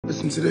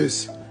Listen to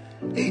this.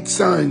 8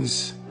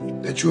 signs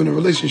that you're in a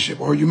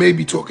relationship or you may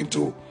be talking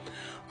to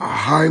a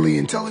highly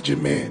intelligent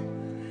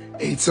man.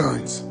 8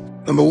 signs.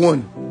 Number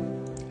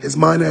 1, his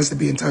mind has to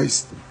be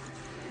enticed.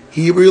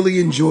 He really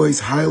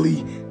enjoys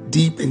highly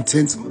deep,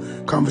 intense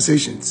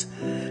conversations.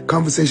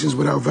 Conversations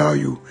without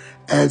value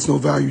adds no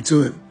value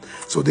to him.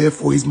 So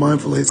therefore, he's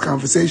mindful of his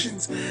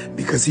conversations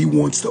because he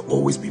wants to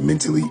always be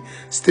mentally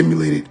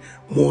stimulated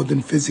more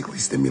than physically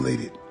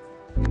stimulated.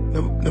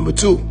 Number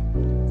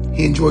 2,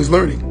 he enjoys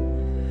learning.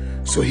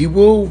 So he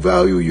will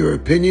value your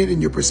opinion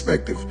and your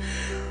perspective.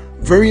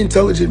 Very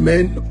intelligent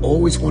men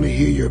always want to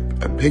hear your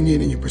opinion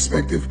and your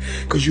perspective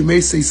because you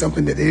may say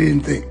something that they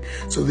didn't think.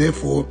 So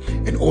therefore,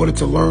 in order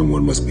to learn,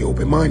 one must be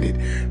open-minded.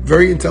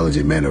 Very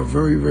intelligent men are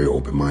very, very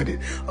open-minded.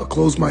 A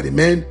closed-minded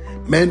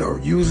men are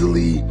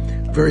usually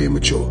very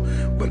immature.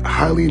 But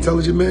highly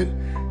intelligent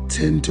men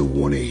tend to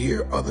want to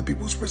hear other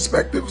people's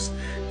perspectives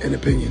and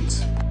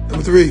opinions.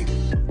 Number 3,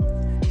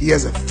 he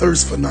has a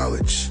thirst for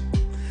knowledge.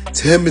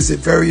 To him, is it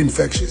very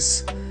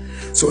infectious.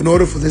 So in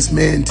order for this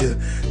man to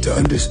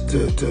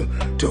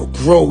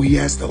grow, he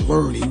has to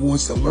learn. He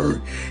wants to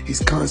learn. He's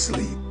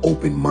constantly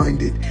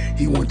open-minded.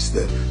 He wants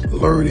to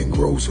learn and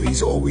grow. So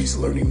he's always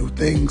learning new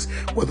things,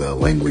 whether a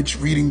language,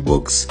 reading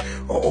books,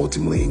 or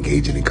ultimately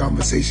engaging in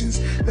conversations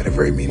that are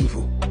very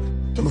meaningful.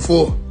 Number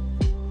 4,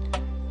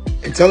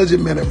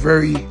 intelligent men are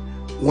very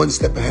one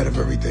step ahead of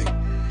everything.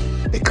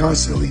 They're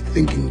constantly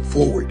thinking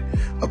forward,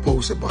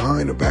 opposed to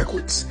behind or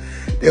backwards.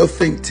 They'll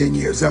think 10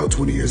 years out,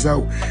 20 years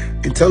out.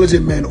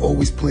 Intelligent men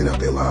always plan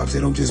out their lives. They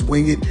don't just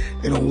wing it.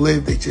 They don't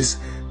live. They just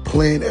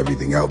plan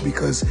everything out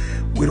because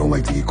we don't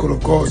like to get caught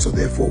off guard. So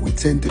therefore, we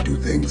tend to do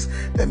things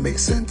that make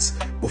sense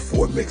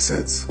before it makes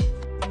sense.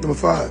 Number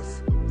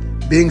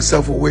 5, being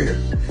self-aware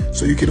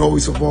so you can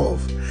always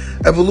evolve.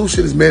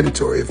 Evolution is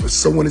mandatory. If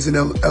someone isn't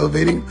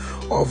elevating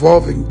or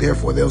evolving,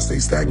 therefore they'll stay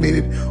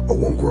stagnated or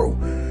won't grow.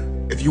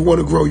 If you want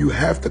to grow, you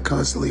have to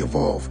constantly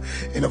evolve.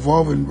 And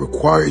evolving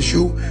requires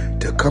you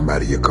to come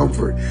out of your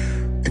comfort.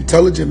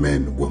 Intelligent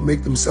men will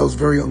make themselves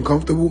very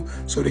uncomfortable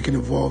so they can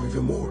evolve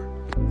even more.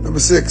 Number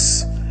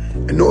 6,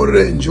 in order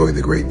to enjoy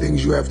the great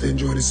things, you have to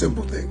enjoy the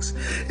simple things.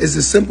 It's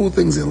the simple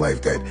things in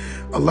life that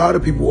a lot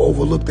of people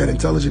overlook that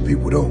intelligent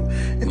people don't.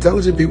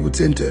 Intelligent people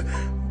tend to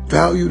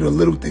value the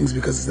little things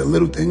because it's the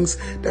little things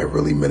that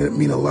really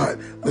mean a lot.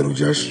 Little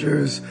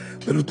gestures,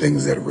 little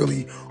things that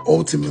really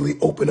ultimately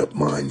open up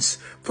minds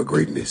for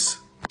greatness.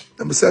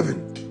 Number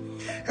 7,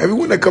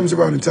 everyone that comes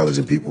around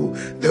intelligent people,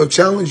 they'll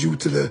challenge you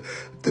to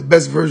the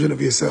best version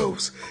of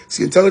yourselves.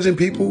 See, intelligent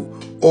people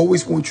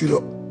always want you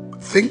to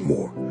think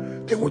more.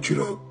 They want you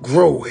to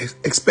grow,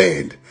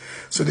 expand.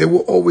 So they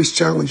will always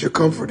challenge your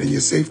comfort and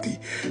your safety.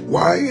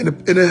 Why?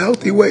 In a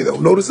healthy way, though.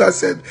 Notice I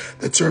said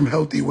the term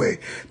healthy way.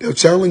 They'll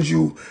challenge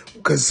you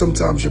because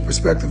sometimes your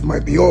perspective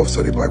might be off.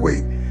 So they're like,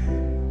 wait,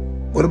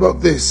 what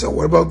about this? Or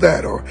what about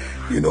that? Or,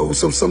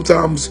 so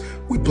sometimes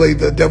we play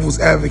the devil's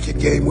advocate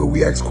game where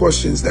we ask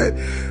questions that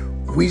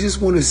we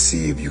just want to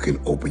see if you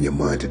can open your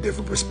mind to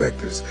different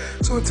perspectives.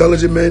 So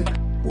intelligent men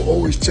will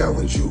always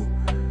challenge you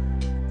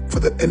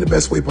in the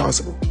best way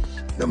possible.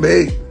 Number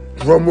 8,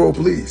 drum roll,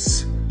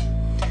 please.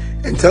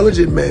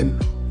 Intelligent men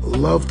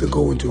love to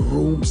go into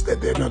rooms that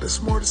they're not the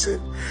smartest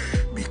in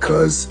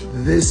because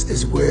this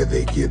is where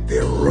they get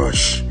their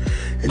rush.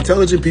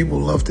 Intelligent people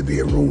love to be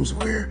in rooms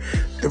where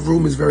the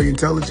room is very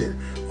intelligent,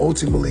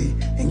 ultimately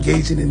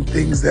engaging in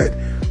things that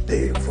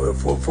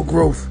for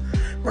growth,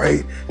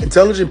 right?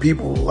 Intelligent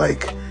people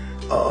like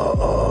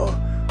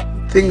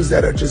things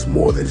that are just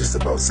more than just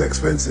about sex.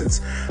 For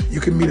instance,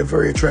 you can meet a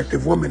very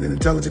attractive woman. An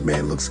intelligent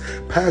man looks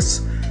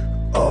past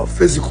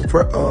physical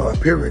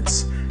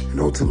appearance and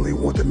ultimately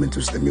want the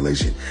mental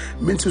stimulation.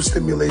 Mental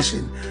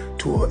stimulation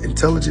to an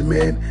intelligent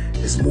man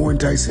is more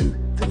enticing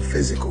than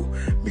physical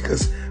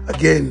because,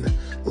 again,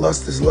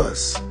 lust is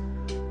lust.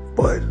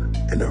 But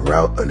an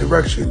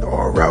erection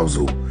or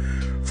arousal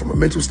from a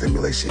mental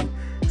stimulation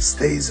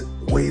stays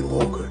way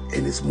longer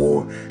and is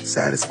more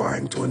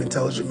satisfying to an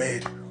intelligent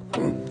man.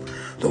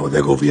 Don't let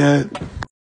that go over your head.